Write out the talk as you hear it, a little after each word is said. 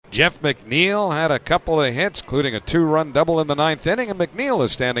Jeff McNeil had a couple of hits, including a 2-run double in the 9th inning, and McNeil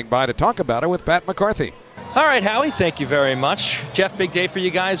is standing by to talk about it with Pat McCarthy. All right, Howie, thank you very much. Jeff, big day for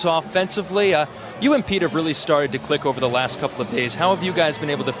you guys offensively. You and Pete have really started to click over the last couple of days. How have you guys been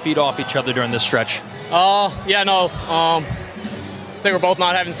able to feed off each other during this stretch? I think we're both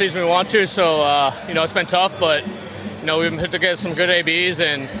not having the season we want to, so, it's been tough, but, we've been to get some good ABs,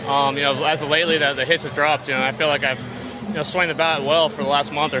 and, as of lately, the hits have dropped. I feel like I've, swung the bat well for the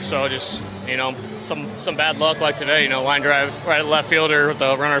last month or so, just, some bad luck like today, line drive right at left fielder with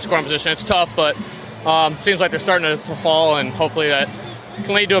the runner scoring position. It's tough, but seems like they're starting to fall, and hopefully that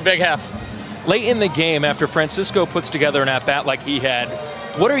can lead to a big half. Late in the game, after Francisco puts together an at-bat like he had,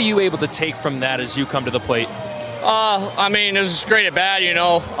 what are you able to take from that as you come to the plate? It was just great at bat,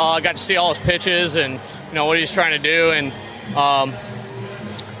 I got to see all his pitches and, what he's trying to do, and,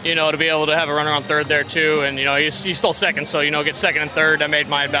 to be able to have a runner on third there too, and, he stole second, so, get second and third, that made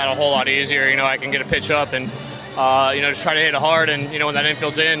my bat a whole lot easier. I can get a pitch up and, just try to hit it hard, and, when that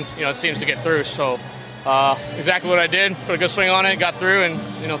infield's in, it seems to get through, so exactly what I did, put a good swing on it, got through,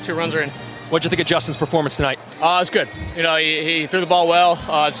 and, 2 runs are in. What'd you think of Justin's performance tonight? It's good. He threw the ball well.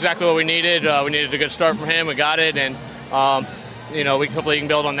 It's exactly what we needed. We needed a good start from him. We got it, and we hopefully can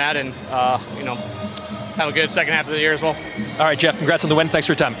build on that and have a good second half of the year as well. All right, Jeff. Congrats on the win. Thanks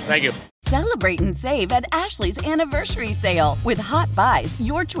for your time. Thank you. Celebrate and save at Ashley's Anniversary Sale. With Hot Buys,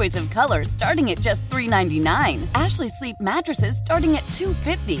 your choice of colors starting at just $3.99. Ashley Sleep mattresses starting at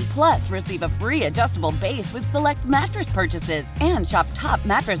 $2.50. Plus, receive a free adjustable base with select mattress purchases. And shop top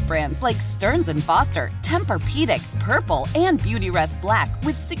mattress brands like Stearns & Foster, Tempur-Pedic, Purple, and Beautyrest Black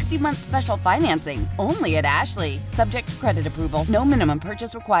with 60-month special financing. Only at Ashley. Subject to credit approval. No minimum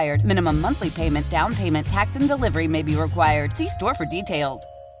purchase required. Minimum monthly payment, down payment, tax, and delivery may be required. See store for details.